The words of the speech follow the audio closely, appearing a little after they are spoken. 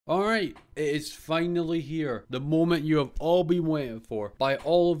Alright, it is finally here. The moment you have all been waiting for. By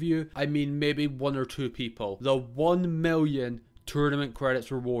all of you, I mean maybe 1 or 2 people. The 1 million tournament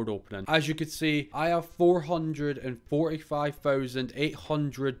credits reward opening. As you can see, I have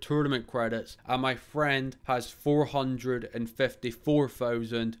 445,800 tournament credits and my friend has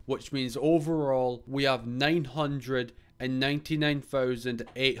 454,000, which means overall we have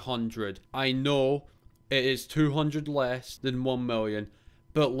 999,800. I know it is 200 less than 1 million,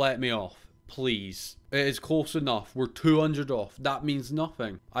 but let me off, please. It is close enough. We're 200 off. That means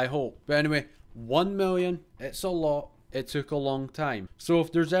nothing, I hope. But anyway, 1 million, it's a lot. It took a long time. So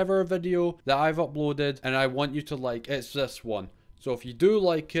if there's ever a video that I've uploaded and I want you to like, it's this one. So if you do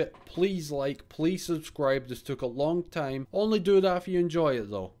like, please subscribe. This took a long time. Only do that if you enjoy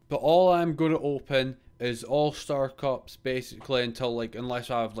it though. But all I'm going to open is all-star cups basically until unless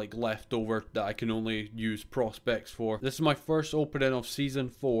I have leftover that I can only use prospects for. This is my first opening of season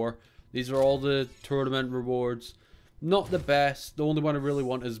 4. These are all the tournament rewards. Not the best. The only one I really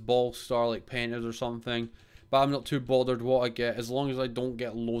want is ball star painted or something. But I'm not too bothered what I get. As long as I don't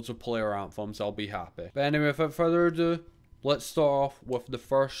get loads of player anthems, I'll be happy. But anyway, without further ado, let's start off with the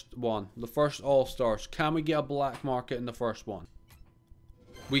first one. The first all-stars. Can we get a black market in the first one?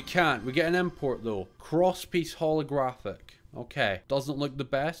 We can't. We get an import though. Cross piece holographic. Okay. Doesn't look the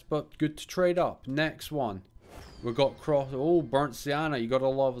best, but good to trade up. Next one. We got cross. Oh, burnt sienna. You gotta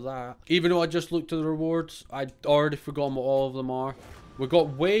love that. Even though I just looked at the rewards, I'd already forgotten what all of them are. We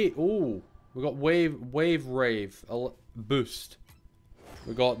got wave. Oh, we got wave rave boost.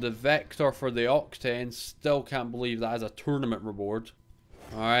 We got the vector for the octane. Still can't believe that as a tournament reward.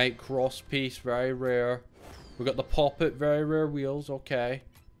 All right, cross piece, very rare. We got the poppet, very rare wheels. Okay.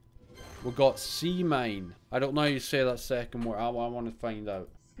 We got sea mine. I don't know how you say that second word. I want to find out.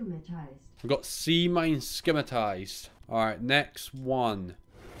 Schematized. We got sea mine schematized. Alright, next one.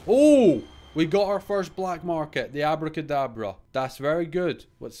 Oh! We got our first black market, the abracadabra. That's very good.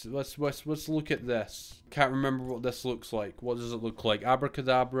 Let's look at this. Can't remember what this looks like. What does it look like?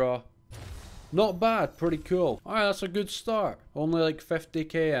 Abracadabra. Not bad, pretty cool. Alright, that's a good start. Only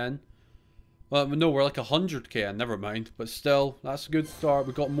 50k in. Well, no, we're 100k in, never mind. But still, that's a good start.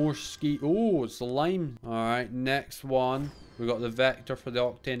 We got more ski. Oh, it's the lime. Alright, next one. We got the vector for the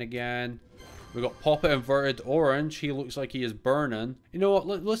octane again. We got poppet inverted orange. He looks like he is burning. You know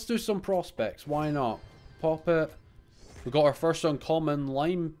what? Let's do some prospects. Why not? Poppet. We got our first uncommon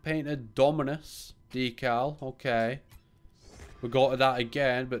lime painted Dominus decal. Okay. We got that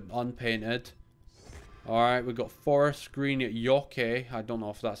again, but unpainted. Alright, we got forest green yoke. I don't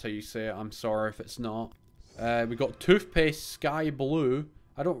know if that's how you say it. I'm sorry if it's not. We got toothpaste sky blue.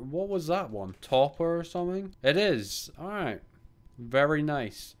 What was that one? Topper or something? It is. Alright. Very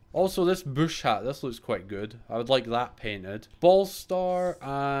nice. Also, this bush hat, this looks quite good. I would like that painted. Ball star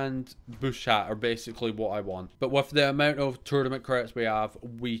and bush hat are basically what I want. But with the amount of tournament credits we have,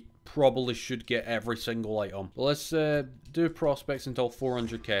 we probably should get every single item. But let's do prospects until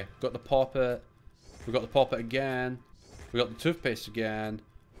 400k. Got the poppet. We got the poppet again. We got the toothpaste again.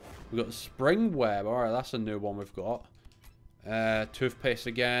 We got the spring web. Alright, that's a new one we've got. Toothpaste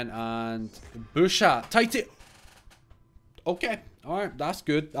again and bush hat. Tighty. Okay. Alright, that's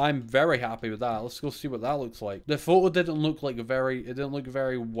good. I'm very happy with that. Let's go see what that looks like. The photo didn't look it didn't look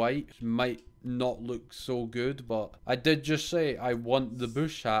very white. It might not look so good, but I did just say I want the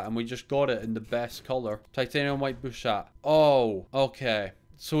bush hat and we just got it in the best color. Titanium white bush hat. Oh, okay.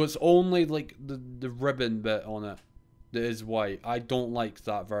 So it's only the ribbon bit on it that is white. I don't like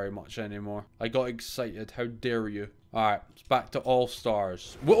that very much anymore. I got excited. How dare you? Alright, it's back to all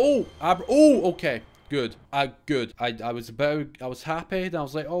stars. Whoa, oh, okay. Good. Good. I was happy. Then I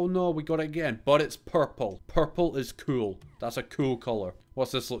was like, oh no, we got it again. But it's purple. Purple is cool. That's a cool color.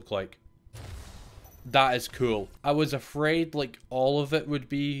 What's this look like? That is cool. I was afraid all of it would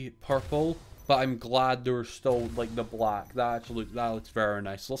be purple, but I'm glad there's still the black. That looks very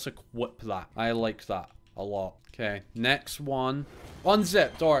nice. Let's equip that. I like that a lot. Okay, next one.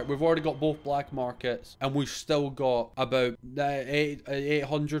 Unzipped. Alright, we've already got both black markets. And we've still got about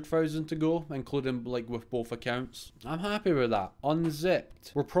 800,000 to go, including with both accounts. I'm happy with that.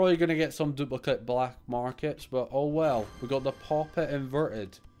 Unzipped. We're probably going to get some duplicate black markets, but oh well. We got the poppet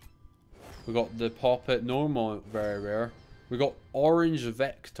inverted. We got the poppet normal, very rare. We got orange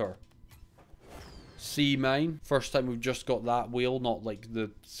vector. Sea mine. First time we've just got that wheel, not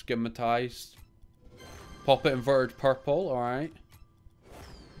the schematized. Poppet inverted purple, alright.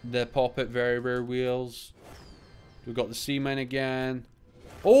 The poppet very rare wheels. We've got the sea mine again.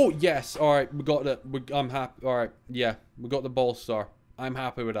 Oh, yes, alright, we got it. I'm happy. Alright, yeah, we got the ball star. I'm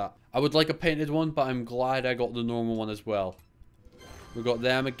happy with that. I would like a painted one, but I'm glad I got the normal one as well. We got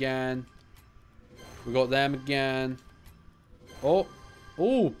them again. We got them again. Oh.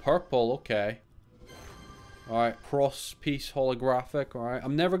 Oh, purple. Okay. Alright, cross-piece holographic. Alright,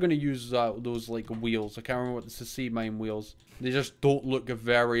 I'm never going to use those, like, wheels. I can't remember what this is, sea mine wheels. They just don't look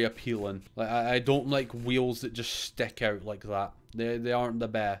very appealing. Like, I don't like wheels that just stick out like that. They aren't the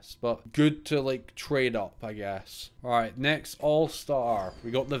best, but good to, like, trade up, I guess. Alright, next all-star.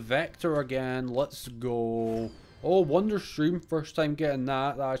 We got the Vector again. Let's go. Oh, Wonder Stream. First time getting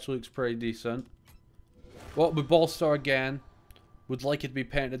that. That actually looks pretty decent. Well, the Ball-Star again. Would like it to be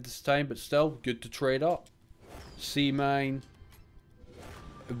painted this time, but still, good to trade up. Sea Mine.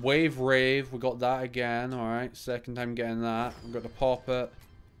 Wave Rave. We got that again. Alright, second time getting that. We got to pop it.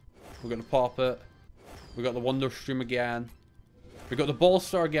 We got to pop it. We got the Wonder Stream again. We got the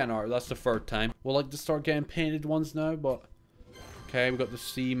Ball-Star again. Alright, that's the third time. We'll like to start getting painted ones now, but... Okay, we got the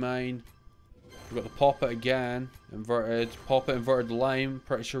Sea Mine. We got the Pop It again. Inverted. Pop It Inverted Lime.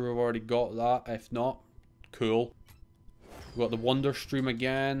 Pretty sure we've already got that. If not, cool. We got the Wonder Stream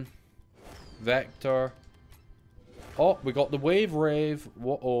again. Vector. Oh, we got the Wave Rave.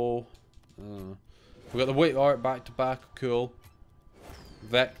 Whoa. We got the Wave Art back to back. Cool.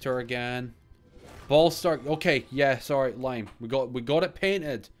 Vector again. Ball-Star. Okay, yes, alright, Lime. We got it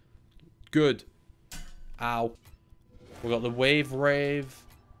painted. Good. Ow. We got the Wave Rave.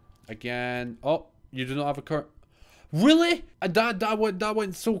 Again. Oh, you do not have a current. Really? That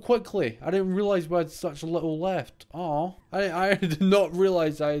went so quickly. I didn't realize we had such little left. Oh, I did not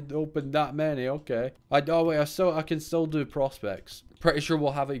realize I had opened that many. Okay. Oh wait, I can still do prospects. Pretty sure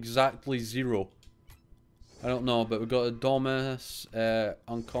we'll have exactly 0. I don't know, but we got a Domus,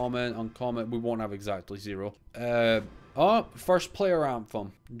 uncommon. We won't have exactly 0. Oh, first player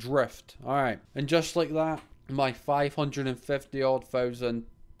anthem, Drift. All right, and just like that, my 550 odd thousand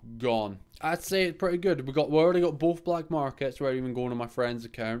gone. I'd say it's pretty good. We already got both black markets. We're even going to my friend's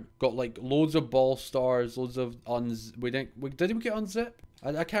account. Got like loads of ball stars, loads of did we get unzipped?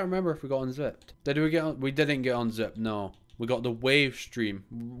 I can't remember if we got unzipped. We didn't get unzipped. No. We got the Wave Stream.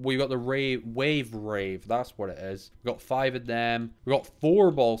 We got the Wave Rave. That's what it is. We got 5 of them. We got 4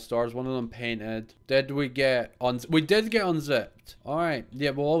 ball stars. One of them painted. Did we get we did get unzipped. Alright.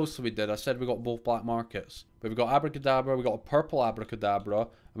 Yeah, well, obviously we did. I said we got both black markets. But we got Abracadabra. We got a purple Abracadabra. And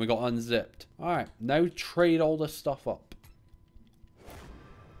we got unzipped. Alright. Now trade all this stuff up.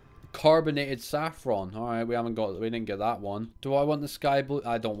 Carbonated saffron. Alright, we didn't get that one. Do I want the sky blue?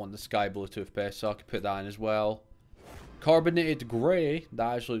 I don't want the sky blue toothpaste, so I could put that in as well. Carbonated grey,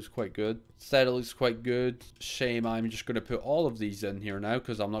 that actually looks quite good. Said it looks quite good. Shame I'm just going to put all of these in here now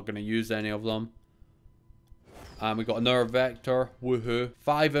because I'm not going to use any of them. And we got another Vector. Woohoo.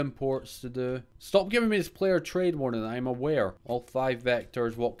 5 imports to do. Stop giving me this player trade warning. I'm aware. All 5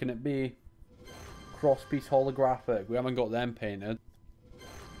 Vectors. What can it be? Cross-piece holographic. We haven't got them painted.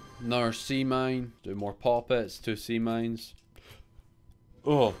 Another Sea Mine. Do more poppets. 2 Sea Mines.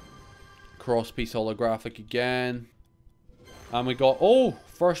 Oh. Cross-piece holographic again. And we got, oh,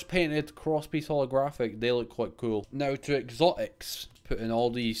 first painted cross-piece holographic. They look quite cool. Now to exotics. Put in all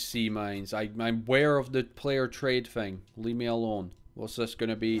these Sea Mines. I'm aware of the player trade thing. Leave me alone. What's this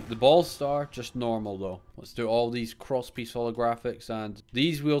going to be? The Ball Star, just normal though. Let's do all these cross-piece holographics and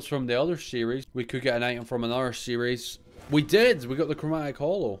these wheels from the other series. We could get an item from another series. We did! We got the chromatic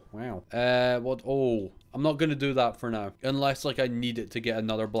holo. Wow. What? Oh, I'm not going to do that for now. Unless, like, I need it to get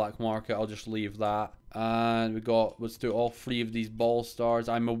another black market. I'll just leave that. And we got, let's do all 3 of these ball stars.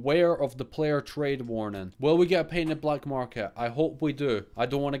 I'm aware of the player trade warning. Will we get a painted black market? I hope we do. I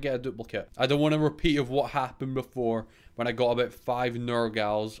don't want to get a duplicate. I don't want a repeat of what happened before when I got about 5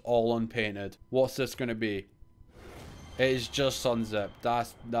 Nurgals all unpainted. What's this going to be? It is just unzipped. I'm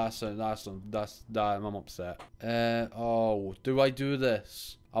upset. Oh, do I do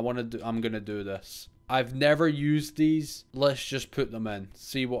this? I'm gonna do this. I've never used these. Let's just put them in.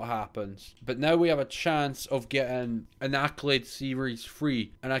 See what happens. But now we have a chance of getting an Accolade Series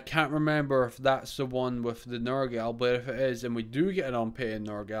free. And I can't remember if that's the one with the Nurgle. But if it is, and we do get an unpainted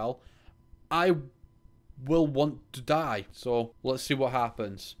Nurgle, I will want to die. So let's see what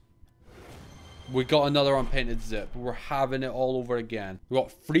happens. We got another unpainted zip. We're having it all over again. We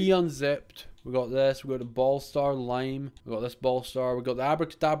got 3 unzipped. We got this. We got the Ball Star Lime. We got this Ball Star. We got the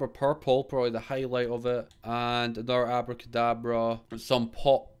Abracadabra Purple, probably the highlight of it. And another Abracadabra. Some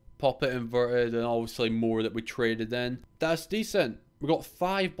Pop It Inverted. And obviously more that we traded in. That's decent. We got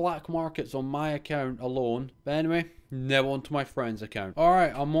 5 black markets on my account alone. But anyway, now on to my friend's account.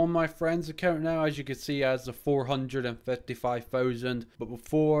 Alright, I'm on my friend's account now. As you can see, has the 455,000. But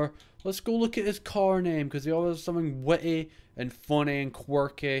before, let's go look at his car name. Because he always has something witty and funny and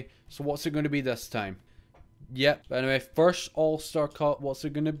quirky. So what's it going to be this time? Yep. But anyway, first All-Star Cut. What's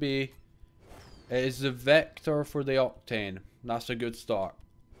it going to be? It is the Vector for the Octane. That's a good start.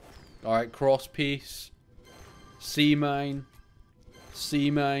 Alright, cross piece. Sea Mine.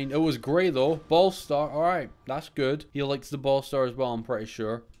 Sea Mine. It was great though. Ball Star. Alright, that's good. He likes the Ball Star as well, I'm pretty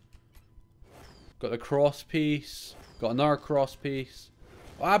sure. Got the cross piece. Got another cross piece.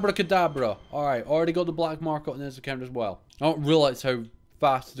 Abracadabra. Alright, already got the black market on his account as well. I don't realize how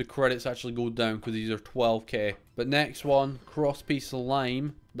fast the credits actually go down because these are 12k. But next one, cross piece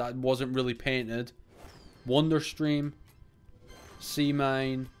lime. That wasn't really painted. Wonderstream. Sea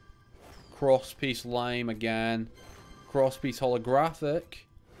Mine. Cross piece lime again. Cross piece holographic.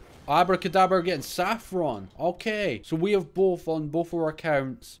 Abracadabra getting saffron. Okay, so we have both on both of our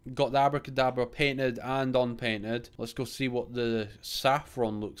accounts got the Abracadabra painted and unpainted. Let's go see what the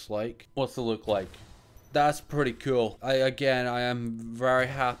saffron looks like. What's it look like? That's pretty cool. I am very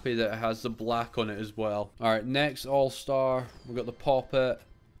happy that it has the black on it as well. Alright, next All-Star. We got the Poppet.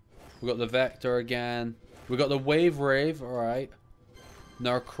 We got the Vector again. We got the Wave Rave. Alright.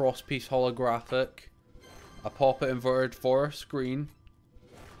 Another cross piece holographic. A Poppet inverted for a screen.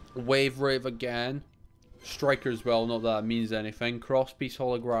 Wave Rave again. Striker as well, not that it means anything. Cross piece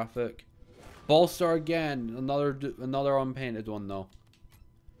holographic. Ballstar again. Another unpainted one though.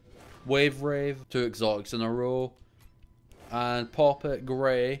 Wave Rave. 2 exotics in a row. And Poppet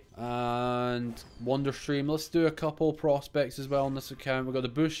Grey. And Wonderstream. Let's do a couple prospects as well on this account. We've got the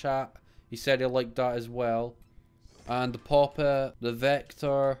Bush Hat. He said he liked that as well. And the Poppet. The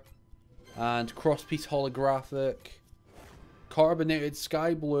Vector. And cross piece holographic. Carbonated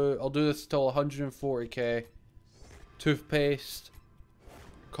Sky Blue. I'll do this till 140k. Toothpaste.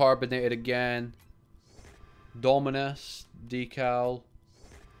 Carbonated again. Dominus decal.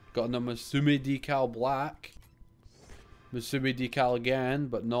 Got another Musume decal black. Musume decal again,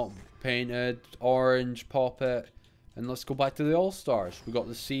 but not painted. Orange Poppet. And let's go back to the All-Stars. We got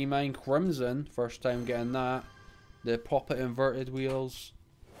the Sea Mine Crimson. First time getting that. The Poppet inverted wheels.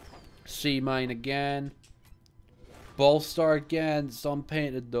 Sea Mine again. Ballstar again. It's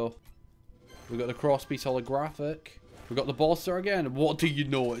unpainted though. We got the cross piece holographic. We got the Ballstar again. What do you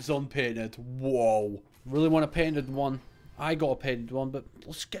know? It's unpainted. Whoa. Really want a painted one. I got a painted one, but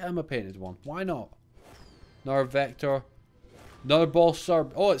let's get him a painted one. Why not? Another Vector. Another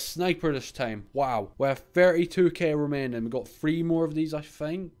Ballstar. Oh, it's Sniper this time. Wow. We have 32k remaining. We got 3 more of these, I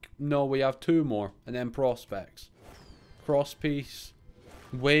think. No, we have 2 more. And then prospects. Cross piece.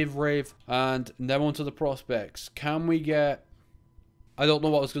 Wave Rave. And then on to the prospects. Can we get... I don't know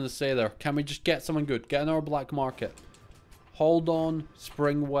what I was going to say there. Can we just get someone good? Get another black market. Hold on.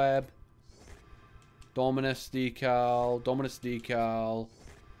 Spring Web. Dominus decal. Dominus decal.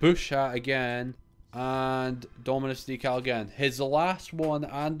 Bush Hat again. And Dominus decal again. Here's the last one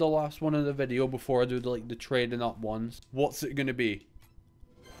and the last one in the video before I do the trading up ones. What's it going to be?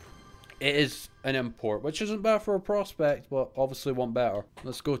 It is an import, which isn't bad for a prospect, but obviously want better.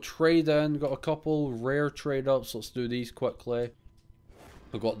 Let's go trade in. Got a couple rare trade ups. Let's do these quickly.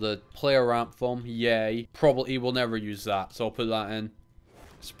 We've got the player ramp foam. Yay. Probably will never use that, so I'll put that in.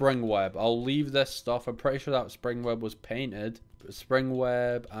 Spring Web. I'll leave this stuff. I'm pretty sure that Spring Web was painted. Spring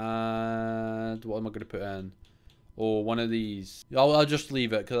Web and what am I going to put in? Oh, one of these. I'll just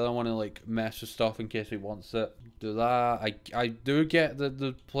leave it because I don't want to like mess with stuff in case he wants it. Do that. I do get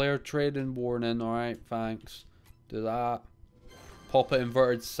the player trading warning. Alright, thanks. Do that. Pop it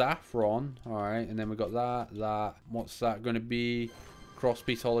inverted saffron. Alright, and then we got that. What's that going to be? Cross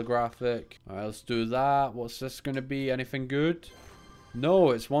piece holographic. Alright, let's do that. What's this going to be? Anything good?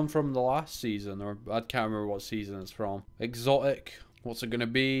 No, it's one from the last season, or I can't remember what season it's from. Exotic. What's it going to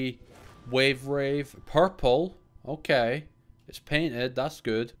be? Wave Rave. Purple. Okay. It's painted. That's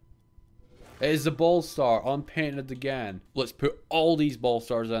good. It is the Ballstar. Unpainted again. Let's put all these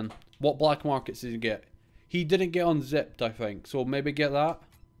Ballstars in. What black markets did he get? He didn't get unzipped, I think. So maybe get that.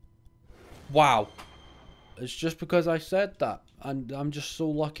 Wow. It's just because I said that. And I'm just so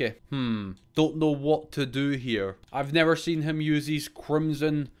lucky. Don't know what to do here. I've never seen him use these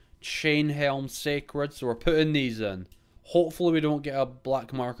Crimson Chain Helm Sacred, so we're putting these in. Hopefully we don't get a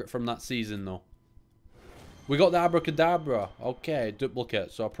black market from that season though. We got the Abracadabra. Okay,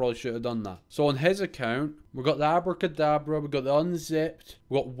 duplicate, so I probably should have done that. So on his account, we got the Abracadabra, we got the Unzipped,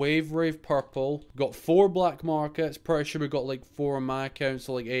 we got Wave Rave Purple, we got 4 black markets. Pretty sure we got like 4 on my account,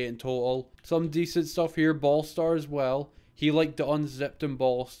 so like 8 in total. Some decent stuff here, Ballstar as well. He liked the Unzipped and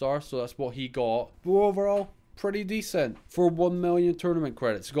Ballstar, so that's what he got. But overall, pretty decent for 1 million tournament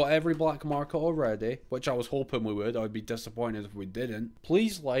credits. Got every black market already, which I was hoping we would. I would be disappointed if we didn't.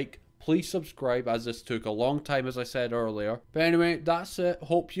 Please like, please subscribe, as this took a long time, as I said earlier. But anyway, that's it.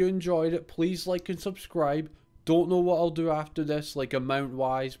 Hope you enjoyed it. Please like and subscribe. Don't know what I'll do after this, like amount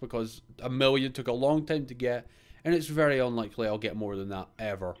wise, because 1,000,000 took a long time to get, and it's very unlikely I'll get more than that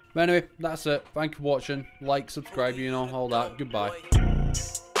ever. But anyway, that's it. Thank you for watching. Like, subscribe, you know, all that. Goodbye.